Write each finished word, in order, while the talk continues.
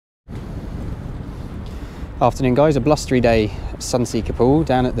Afternoon guys, a blustery day at Sunseeker Poole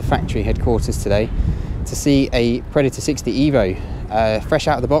down at the factory headquarters today to see a Predator 60 Evo. Fresh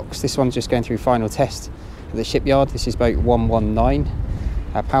out of the box. This one's just going through final test at the shipyard. This is boat 119,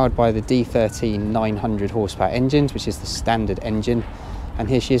 powered by the D13 900 horsepower engines, which is the standard engine, and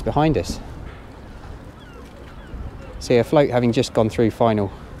here she is behind us. See her float having just gone through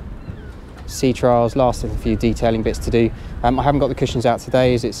final sea trials, last of a few detailing bits to do. I haven't got the cushions out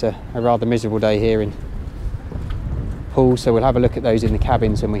today as it's a rather miserable day here in Poole, so we'll have a look at those in the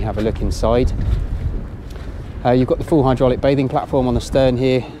cabins when we have a look inside. You've got the full hydraulic bathing platform on the stern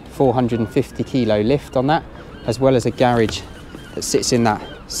here, 450 kilo lift on that, as well as a garage that sits in that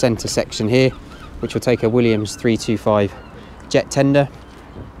centre section here, which will take a Williams 325 jet tender.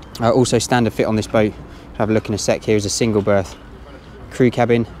 Also standard fit on this boat. Have a look in a sec. Here is a single berth crew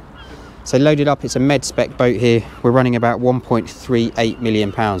cabin. So loaded up, it's a med spec boat here. We're running about £1.38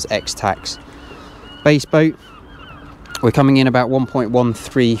 million ex-tax. Base boat, we're coming in about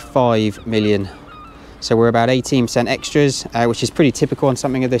 1.135 million. So we're about 18% extras, which is pretty typical on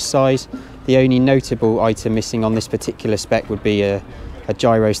something of this size. The only notable item missing on this particular spec would be a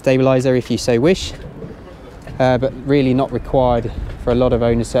gyro stabilizer if you so wish, but really not required for a lot of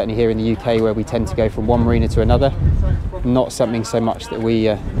owners, certainly here in the UK where we tend to go from one marina to another. Not something so much that we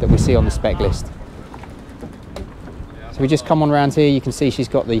see on the spec list. So we just come on around here, you can see she's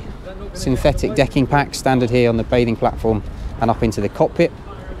got the synthetic decking pack standard here on the bathing platform and up into the cockpit,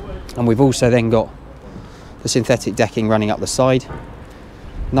 and we've also then got the synthetic decking running up the side.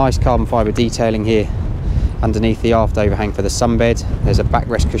 Nice carbon fibre detailing here underneath the aft overhang for the sunbed. There's a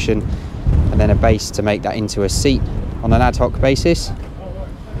backrest cushion and then a base to make that into a seat on an ad hoc basis.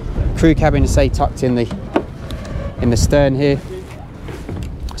 Crew cabin, say, tucked in the stern here.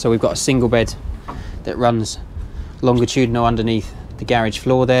 So we've got a single bed that runs longitudinal underneath the garage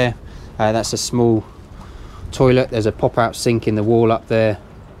floor there. That's a small toilet. There's a pop-out sink in the wall up there.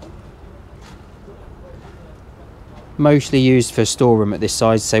 Mostly used for storeroom at this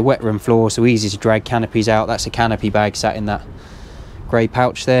size, so wet room floor, so easy to drag canopies out. That's a canopy bag sat in that grey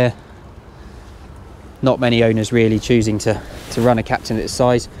pouch there. Not many owners really choosing to run a captain at this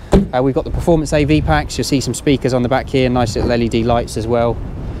size. We've got the performance AV packs. You'll see some speakers on the back here, nice little LED lights as well.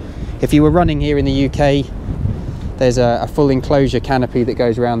 If you were running here in the UK, there's a full enclosure canopy that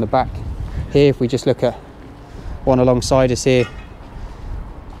goes around the back here. If we just look at one alongside us here,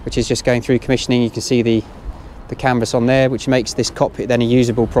 which is just going through commissioning, you can see the canvas on there, which makes this cockpit then a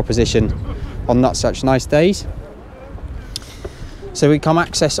usable proposition on not such nice days. So we come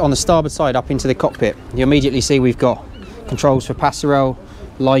access on the starboard side up into the cockpit. You immediately see we've got controls for passerelle,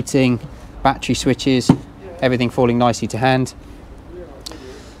 lighting, battery switches, everything falling nicely to hand.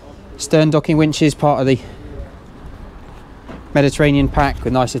 Stern docking winches, part of the Mediterranean pack,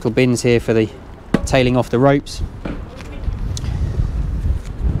 with nice little bins here for the tailing off the ropes.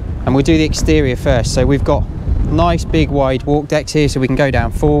 And we'll do the exterior first. So we've got nice big wide walk decks here, so we can go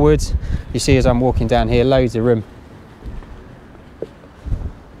down forwards. You see as I'm walking down here, loads of room.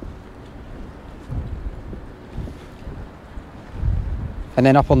 And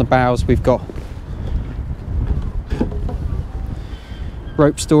then up on the bows we've got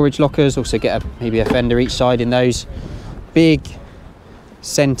rope storage lockers. Also get maybe a fender each side in those. Big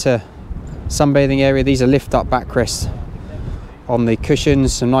centre sunbathing area. These are lift up backrests on the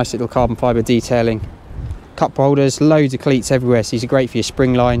cushions. Some nice little carbon fibre detailing. Cup holders, loads of cleats everywhere, so these are great for your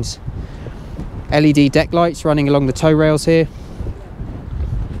spring lines. LED deck lights running along the tow rails here.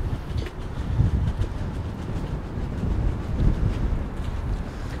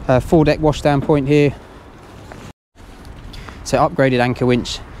 Foredeck washdown point here. So upgraded anchor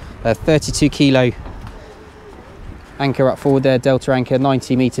winch, 32 kilo anchor up forward there, delta anchor,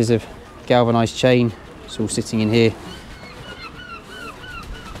 90 meters of galvanized chain. It's all sitting in here.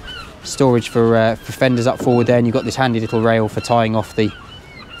 Storage for fenders up forward there, and you've got this handy little rail for tying off the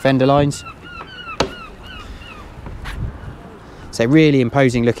fender lines. So really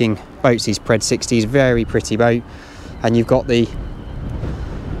imposing looking boats, these Pred 60s, very pretty boat. And you've got the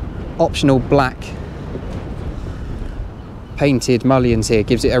optional black painted mullions here,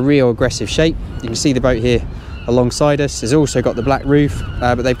 gives it a real aggressive shape. You can see the boat here alongside us has also got the black roof,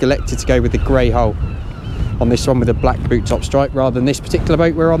 but they've elected to go with the grey hull on this one with a black boot top stripe, rather than this particular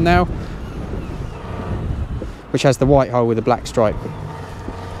boat we're on now, which has the white hull with a black stripe.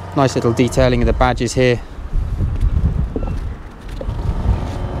 Nice little detailing of the badges here.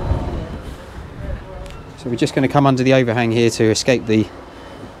 So we're just going to come under the overhang here to escape the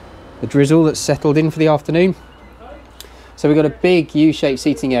drizzle that's settled in for the afternoon. So we've got a big U-shaped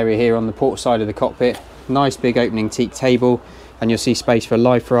seating area here on the port side of the cockpit. Nice big opening teak table, and you'll see space for a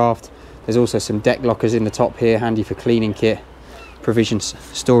life raft. There's also some deck lockers in the top here, handy for cleaning kit, provisions,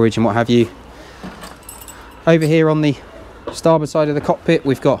 storage and what have you. Over here on the starboard side of the cockpit,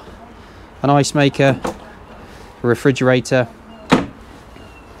 we've got an ice maker, a refrigerator,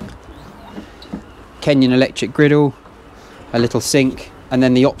 Kenyan electric griddle, a little sink, and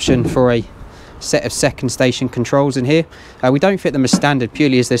then the option for a set of second station controls in here. We don't fit them as standard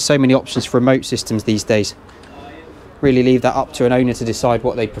purely as there's so many options for remote systems these days. Really leave that up to an owner to decide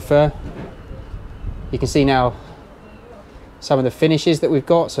what they prefer. You can see now some of the finishes that we've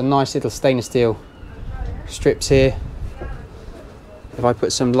got, some nice little stainless steel strips here. If I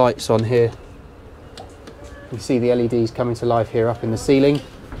put some lights on here, you see the LEDs coming to life here up in the ceiling.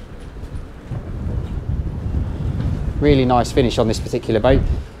 Really nice finish on this particular boat.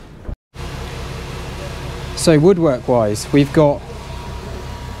 So woodwork wise, we've got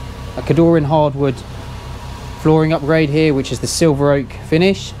a Cadoran hardwood flooring upgrade here, which is the silver oak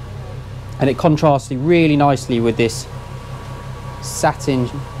finish, and it contrasts really nicely with this satin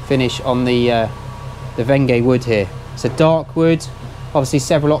finish on the Venge wood here. It's a dark wood, obviously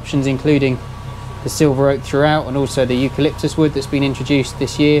several options including the silver oak throughout, and also the eucalyptus wood that's been introduced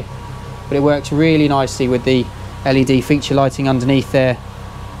this year, but it works really nicely with the LED feature lighting underneath there.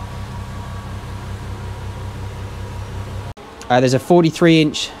 There's a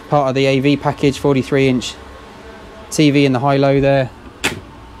 43-inch part of the AV package, 43-inch TV in the high-low there.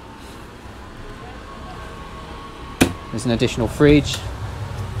 There's an additional fridge,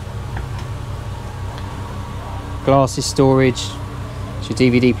 glasses storage, there's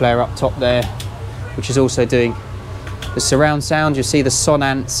your DVD player up top there, which is also doing the surround sound. You'll see the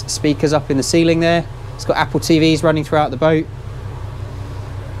Sonance speakers up in the ceiling there. It's got Apple TVs running throughout the boat.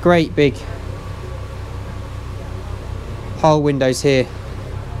 Great big hull windows here.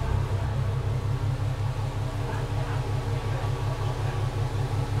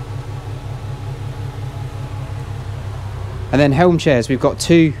 And then helm chairs, we've got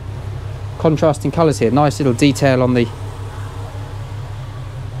two contrasting colours here. Nice little detail on the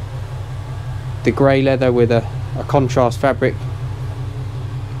grey leather with a contrast fabric.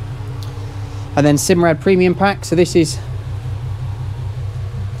 And then Simrad premium pack. So this is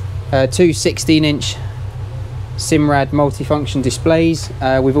two 16-inch Simrad multifunction displays.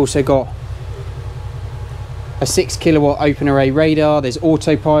 We've also got a 6 kilowatt open array radar. There's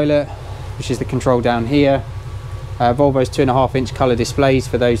autopilot, which is the control down here. Volvo's 2.5-inch colour displays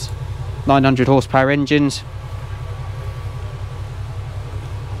for those 900 horsepower engines.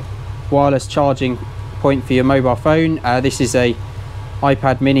 Wireless charging point for your mobile phone. This is a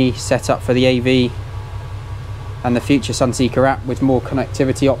iPad mini setup for the AV and the future Sunseeker app with more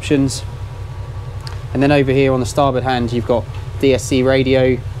connectivity options. And then over here on the starboard hand, you've got DSC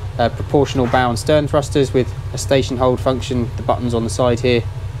radio, proportional bow and stern thrusters with a station hold function, the buttons on the side here.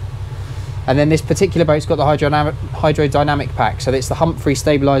 And then this particular boat's got the hydrodynamic pack, so it's the Humphrey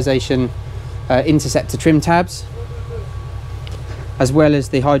stabilisation interceptor trim tabs, as well as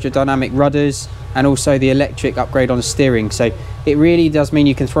the hydrodynamic rudders, and also the electric upgrade on the steering. So it really does mean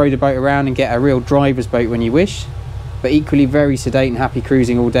you can throw the boat around and get a real driver's boat when you wish, but equally very sedate and happy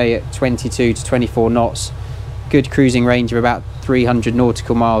cruising all day at 22 to 24 knots. Good cruising range of about 300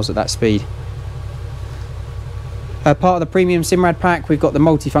 nautical miles at that speed. Part of the premium Simrad pack, we've got the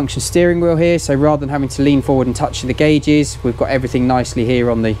multifunction steering wheel here, so rather than having to lean forward and touch the gauges, we've got everything nicely here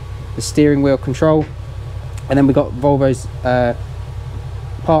on the steering wheel control. And then we've got Volvo's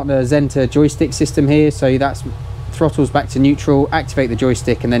partner Zenta joystick system here, so that's throttles back to neutral, activate the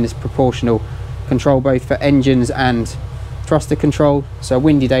joystick, and then it's proportional control both for engines and thruster control. So a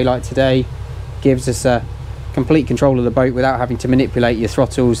windy day like today gives us complete control of the boat without having to manipulate your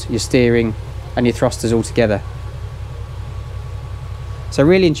throttles, your steering and your thrusters all together. So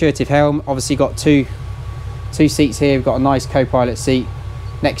really intuitive helm. Obviously got two seats here. We've got a nice co-pilot seat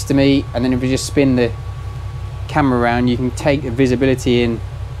next to me, and then if we just spin the camera around, you can take the visibility in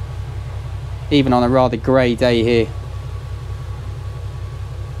even on a rather grey day here.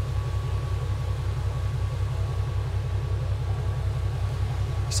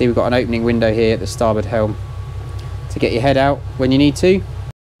 See, we've got an opening window here at the starboard helm to get your head out when you need to.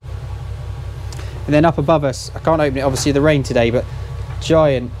 And then up above us, I can't open it obviously the rain today, but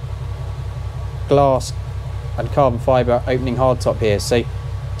giant glass and carbon fibre opening hardtop here. So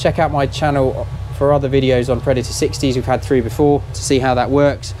check out my channel for other videos on Predator 60s we've had through before to see how that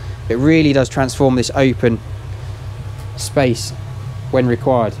works. It really does transform this open space when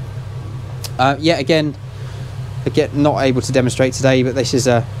required. Yet again not able to demonstrate today, but this is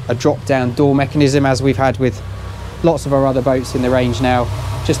a drop down door mechanism, as we've had with lots of our other boats in the range now.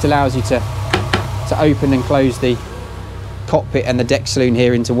 Just allows you to open and close the cockpit and the deck saloon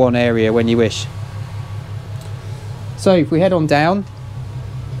here into one area when you wish. So if we head on down,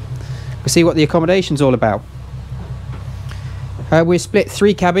 we'll see what the accommodation's all about. We're split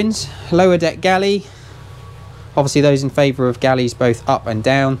 3 cabins, lower deck galley, obviously those in favour of galleys both up and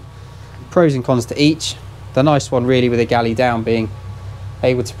down, pros and cons to each. The nice one really with a galley down being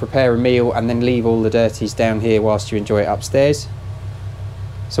able to prepare a meal and then leave all the dirties down here whilst you enjoy it upstairs.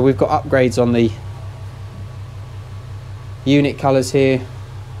 So we've got upgrades on the unit colours here.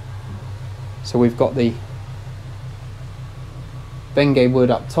 So we've got the Bengay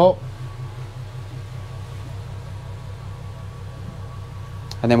wood up top,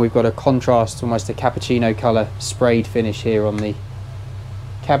 and then we've got a contrast, almost a cappuccino colour sprayed finish here on the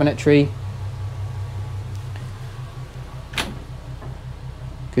cabinetry.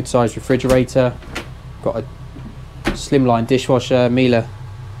 Good sized refrigerator, got a slimline dishwasher, Miele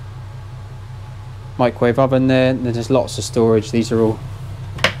microwave oven there, and there's lots of storage. These are all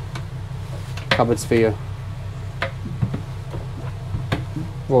cupboards for your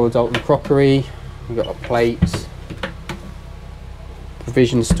Royal Doulton crockery. We've got plates,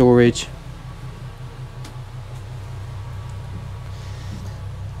 provision storage.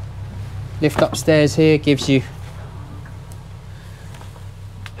 Lift upstairs here gives you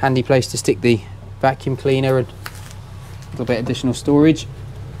handy place to stick the vacuum cleaner and a little bit additional storage.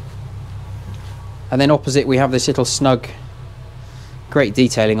 And then opposite we have this little snug, great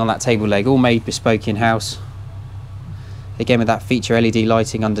detailing on that table leg, all made bespoke in-house. Again with that feature LED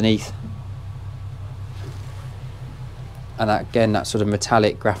lighting underneath. And that, again, that sort of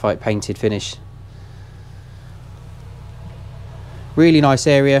metallic graphite painted finish. Really nice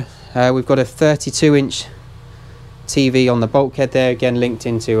area. We've got a 32-inch TV on the bulkhead there, again linked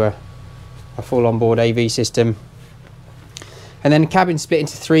into a full onboard AV system. And then the cabin split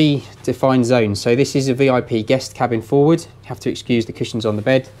into 3 defined zones. So this is a VIP guest cabin forward. You have to excuse the cushions on the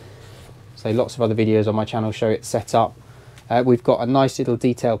bed. So lots of other videos on my channel show it set up. We've got a nice little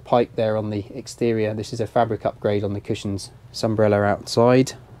detailed pipe there on the exterior. This is a fabric upgrade on the cushions. Sunbrella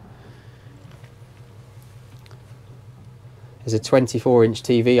outside. There's a 24-inch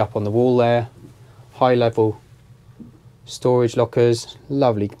TV up on the wall there. High level storage lockers.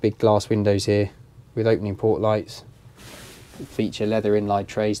 Lovely big glass windows here with opening port lights. Feature leather inlaid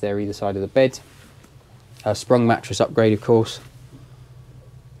trays there either side of the bed. A sprung mattress upgrade, of course.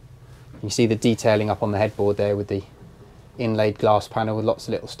 You see the detailing up on the headboard there with the inlaid glass panel with lots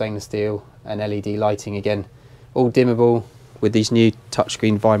of little stainless steel and LED lighting, again all dimmable with these new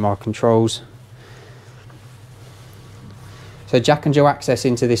touchscreen Weimar controls. So Jack and Jill access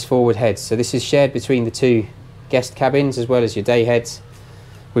into this forward head. So this is shared between the 2 guest cabins as well as your day heads.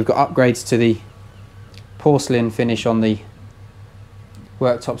 We've got upgrades to the porcelain finish on the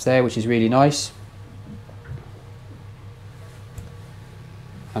worktops there, which is really nice.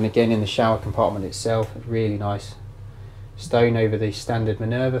 And again in the shower compartment itself, really nice stone over the standard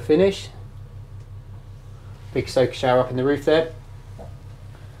Minerva finish. Big soaker shower up in the roof there.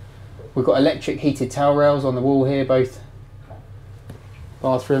 We've got electric heated towel rails on the wall here, both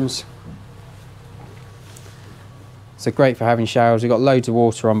bathrooms. So great for having showers. We've got loads of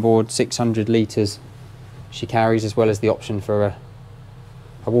water on board, 600 litres she carries, as well as the option for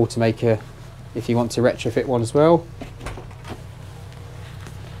a water maker if you want to retrofit one as well.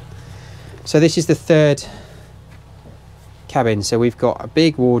 So this is the 3rd cabin. So we've got a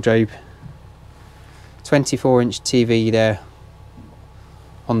big wardrobe, 24-inch TV there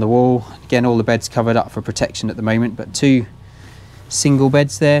on the wall. Again, all the beds covered up for protection at the moment, but 2 single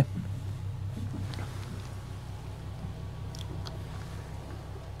beds there.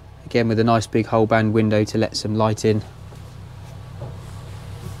 Again with a nice big whole band window to let some light in.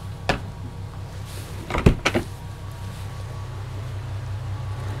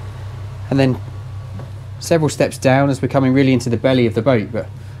 And then several steps down as we're coming really into the belly of the boat, but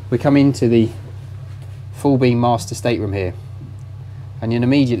we come into the full beam master stateroom here, and you'll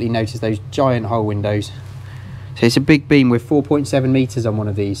immediately notice those giant hull windows. So it's a big beam with 4.7 metres on one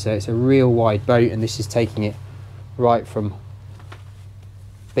of these, so it's a real wide boat, and this is taking it right from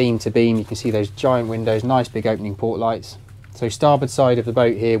beam to beam. You can see those giant windows, nice big opening port lights. So starboard side of the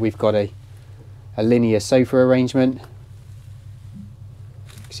boat here we've got a linear sofa arrangement.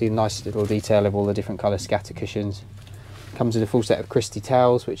 You can see a nice little detail of all the different colour scatter cushions. Comes with a full set of Christie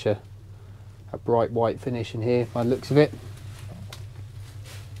towels, which are a bright white finish in here by the looks of it.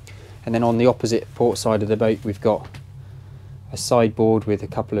 And then on the opposite port side of the boat we've got a sideboard with a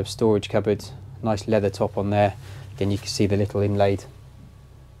couple of storage cupboards, nice leather top on there. Again you can see the little inlaid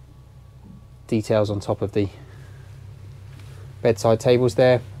details on top of the bedside tables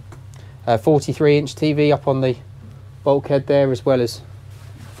there. 43-inch TV up on the bulkhead there, as well as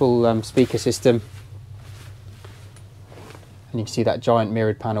full speaker system. And you can see that giant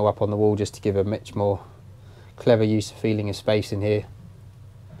mirrored panel up on the wall just to give a much more clever use of feeling of space in here.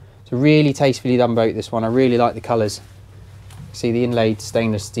 It's a really tastefully done boat, this one. I really like the colours. See the inlaid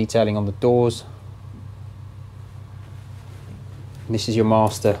stainless detailing on the doors. And this is your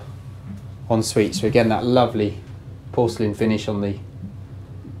master ensuite. So again, that lovely porcelain finish on the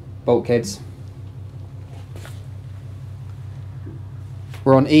bulkheads.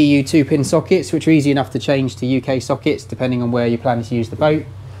 We're on EU 2-pin sockets, which are easy enough to change to UK sockets depending on where you're planning to use the boat.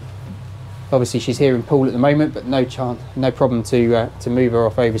 Obviously she's here in Poole at the moment, but no problem to move her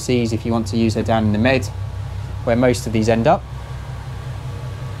off overseas if you want to use her down in the Med, where most of these end up.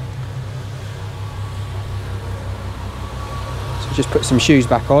 So just put some shoes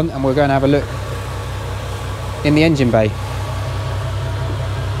back on and we're going to have a look in the engine bay.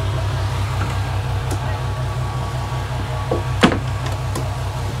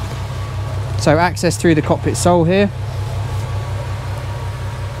 So access through the cockpit sole here.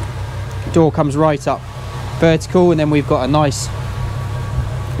 The door comes right up vertical, and then we've got a nice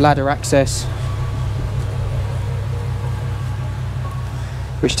ladder access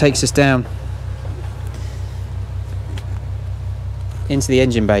which takes us down into the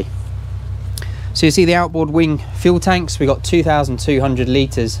engine bay. So you see the outboard wing fuel tanks. We've got 2,200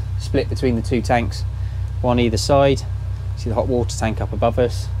 litres split between the two tanks, one either side. See the hot water tank up above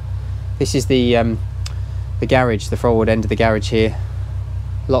us. This is the garage, the forward end of the garage here.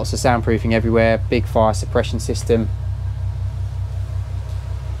 Lots of soundproofing everywhere, big fire suppression system.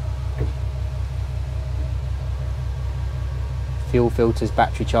 Fuel filters,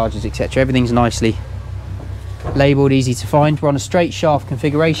 battery chargers, etc. Everything's nicely labelled, easy to find. We're on a straight shaft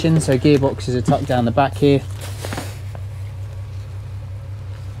configuration, so gearboxes are tucked down the back here.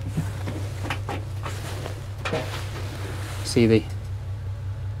 See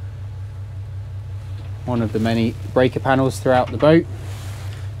one of the many breaker panels throughout the boat.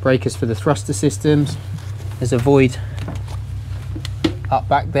 Breakers for the thruster systems. There's a void up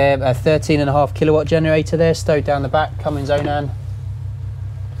back there, a 13.5 kilowatt generator there stowed down the back, Cummins Onan.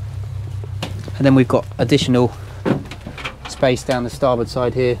 And then we've got additional space down the starboard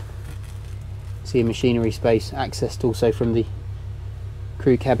side here. See a machinery space accessed also from the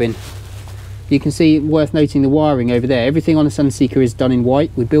crew cabin. You can see, worth noting, the wiring over there. Everything on a Sunseeker is done in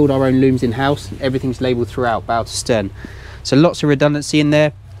white. We build our own looms in-house. Everything's labelled throughout, bow to stern. So lots of redundancy in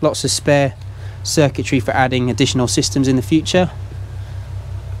there, lots of spare circuitry for adding additional systems in the future.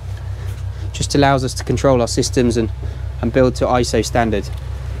 Just allows us to control our systems and build to ISO standard.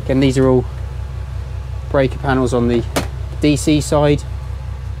 Again, these are all breaker panels on the DC side.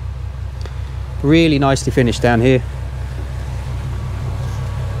 Really nicely finished down here.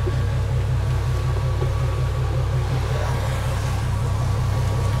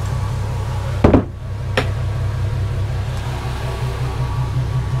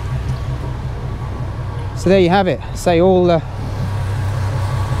 So there you have it. Say all in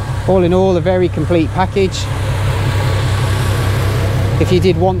all, a very complete package. If you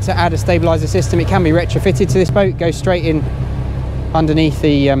did want to add a stabilizer system, it can be retrofitted to this boat. Goes straight in underneath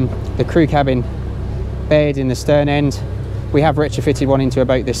the crew cabin bed in the stern end. We have retrofitted one into a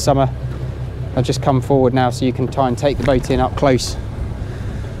boat this summer. I'll just come forward now so you can try and take the boat in up close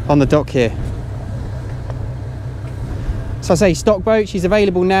on the dock here. So I say stock boat. She's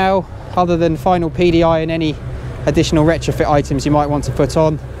available now, other than final PDI and any additional retrofit items you might want to put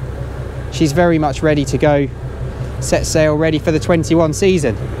on. She's very much ready to go, set sail, ready for the 21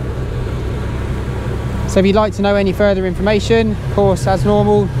 season. So if you'd like to know any further information, of course, as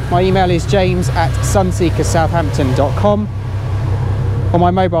normal, my email is james@sunseekersouthampton.com, or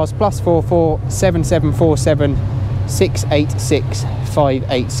my mobile's +44 7747 686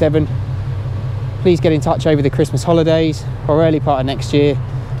 587. Please get in touch over the Christmas holidays or early part of next year.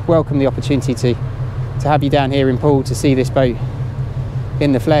 Welcome the opportunity to have you down here in Poole to see this boat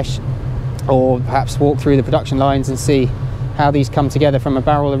in the flesh, or perhaps walk through the production lines and see how these come together from a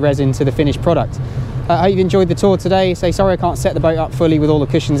barrel of resin to the finished product. I hope you've enjoyed the tour today. Sorry I can't set the boat up fully with all the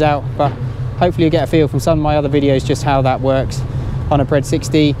cushions out, but hopefully you get a feel from some of my other videos just how that works on a Pred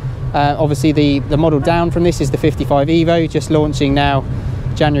 60. Obviously the model down from this is the 55 Evo, just launching now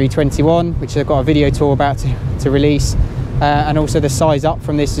January 21, which I've got a video tour about to release. And also the size up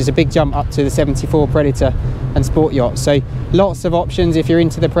from this is a big jump up to the 74 Predator and Sport Yacht. So lots of options if you're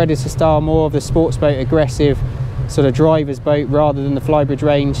into the Predator style, more of the sports boat, aggressive sort of driver's boat rather than the flybridge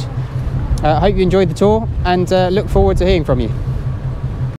range. I hope you enjoyed the tour, and look forward to hearing from you.